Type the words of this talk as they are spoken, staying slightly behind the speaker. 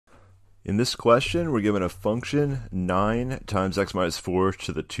In this question, we're given a function 9 times x minus 4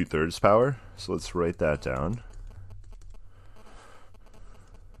 to the 2/3 power. So let's write that down.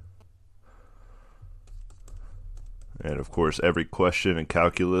 And of course, every question in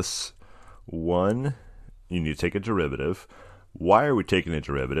Calculus 1, you need to take a derivative. Why are we taking a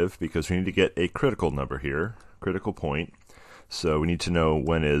derivative? Because we need to get a critical number here, critical point. So we need to know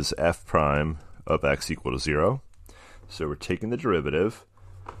when is f prime of x equal to 0. So we're taking the derivative.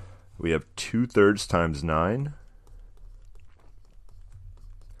 We have 2/3 times 9,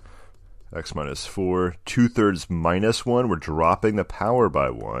 x minus 4. 2/3 minus 1, we're dropping the power by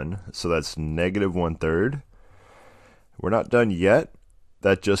 1, so that's negative 1/3. We're not done yet.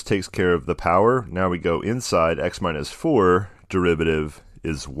 That just takes care of the power. Now we go inside x minus 4, derivative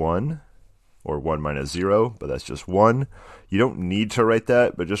is 1, or 1 minus 0, but that's just 1. You don't need to write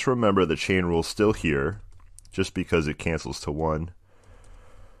that, but just remember the chain rule is still here, just because it cancels to 1.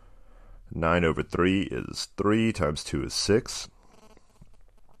 9 over 3 is 3, times 2 is 6.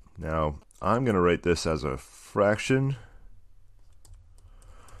 Now, I'm going to write this as a fraction.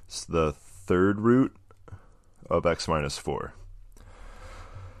 It's the third root of x minus 4.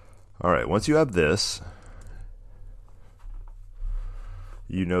 All right, once you have this,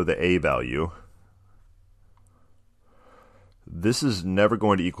 you know the a value. This is never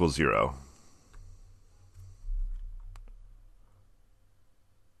going to equal 0.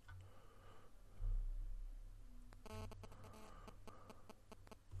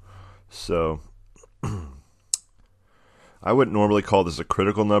 So I wouldn't normally call this a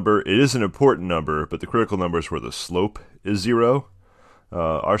critical number. It is an important number, but the critical number is where the slope is 0.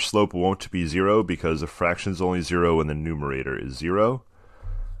 Our slope won't be 0 because the fraction is only 0 and the numerator is 0.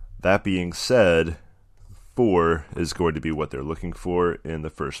 That being said, 4 is going to be what they're looking for in the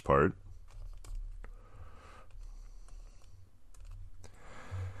first part.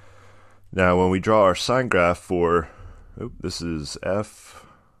 Now when we draw our sign graph for, this is f,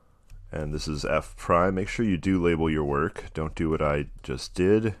 and this is f prime. Make sure you do label your work. Don't do what I just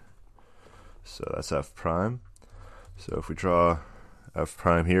did. So that's f prime. So if we draw f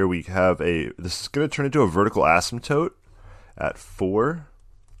prime here, we have this is going to turn into a vertical asymptote at 4,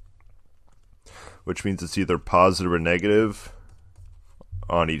 which means it's either positive or negative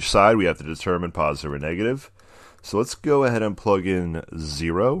on each side. We have to determine positive or negative. So let's go ahead and plug in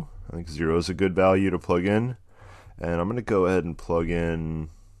 0. I think 0 is a good value to plug in. And I'm going to go ahead and plug in,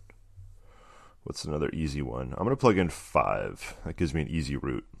 what's another easy one? I'm going to plug in 5. That gives me an easy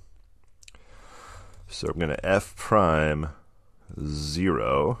root. So I'm going to f prime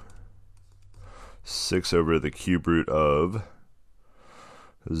 0, 6 over the cube root of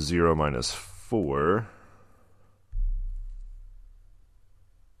 0 minus 4.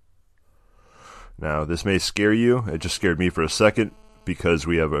 Now this may scare you. It just scared me for a second because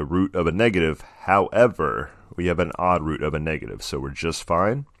we have a root of a negative. However, we have an odd root of a negative, so we're just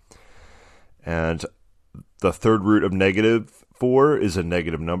fine. And the third root of negative 4 is a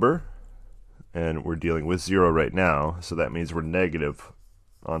negative number, and we're dealing with 0 right now, so that means we're negative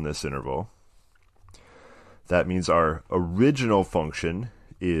on this interval. That means our original function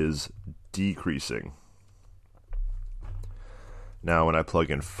is decreasing. Now when I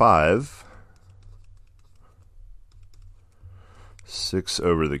plug in 5, 6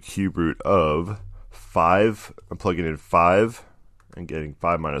 over the cube root of 5, I'm plugging in 5, and getting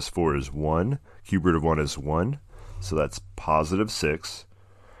 5 minus 4 is 1. Cube root of 1 is 1, so that's positive 6.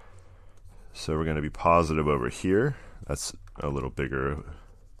 So we're going to be positive over here. That's a little bigger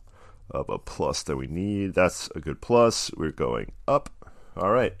of a plus than we need. That's a good plus. We're going up.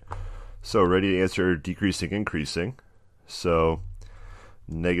 All right. So ready to answer decreasing, increasing. So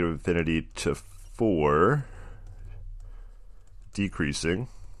negative infinity to 4, decreasing,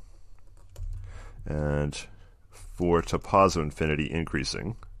 and 4 to positive infinity,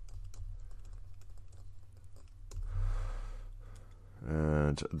 increasing.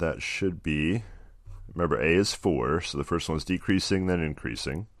 And that should be, remember a is 4, so the first one is decreasing, then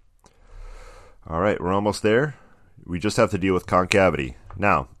increasing. All right, we're almost there. We just have to deal with concavity.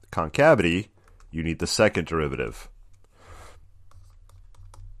 Now, concavity, you need the second derivative.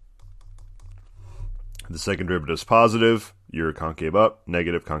 The second derivative is positive, you're concave up,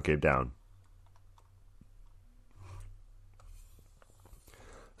 negative, concave down.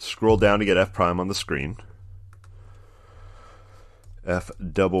 Scroll down to get f prime on the screen. F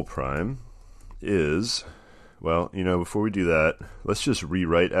double prime is, well, before we do that, let's just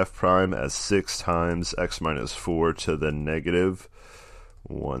rewrite f prime as 6 times x minus 4 to the negative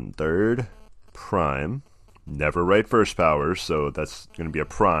 1/3 prime. Never write first power, so that's going to be a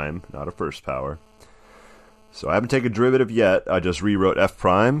prime, not a first power. So I haven't taken a derivative yet. I just rewrote f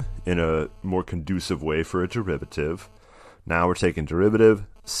prime in a more conducive way for a derivative. Now we're taking derivative.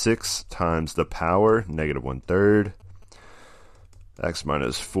 6 times the power, negative 1/3. X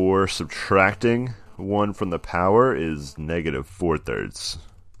minus 4, subtracting 1 from the power is negative 4/3.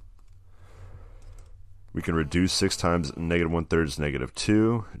 We can reduce 6 times negative 1/3 is negative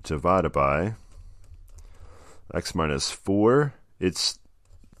 2, divided by x minus 4. It's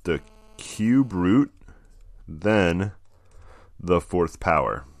the cube root, then the 4th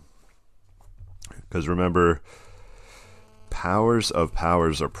power. Because remember, powers of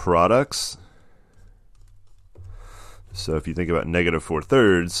powers are products. So if you think about negative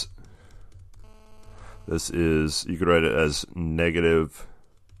 4/3, this is, you could write it as negative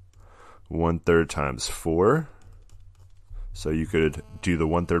 1/3 times 4. So you could do the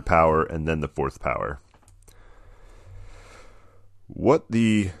 1/3 power and then the 4th power.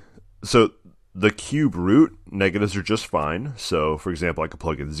 So the cube root, negatives are just fine. So for example, I could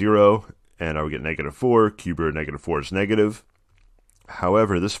plug in 0 and I would get negative 4. Cube root of negative 4 is negative.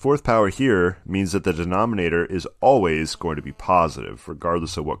 However, this 4th power here means that the denominator is always going to be positive.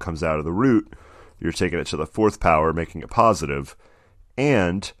 Regardless of what comes out of the root, you're taking it to the 4th power, making it positive.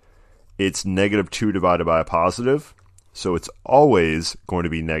 And it's negative 2 divided by a positive, so it's always going to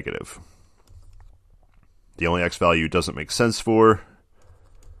be negative. The only x value doesn't make sense for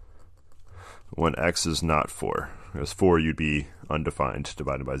when x is not 4. Because 4 you'd be undefined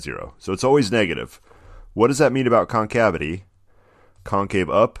divided by 0. So it's always negative. What does that mean about concavity? Concave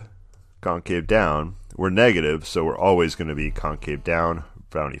up, concave down. We're negative, so we're always going to be concave down,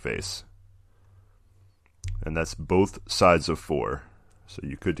 frowny face. And that's both sides of 4. So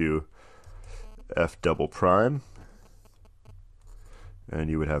you could do f double prime,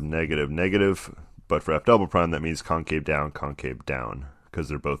 and you would have negative, negative. But for f double prime, that means concave down, because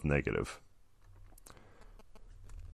they're both negative.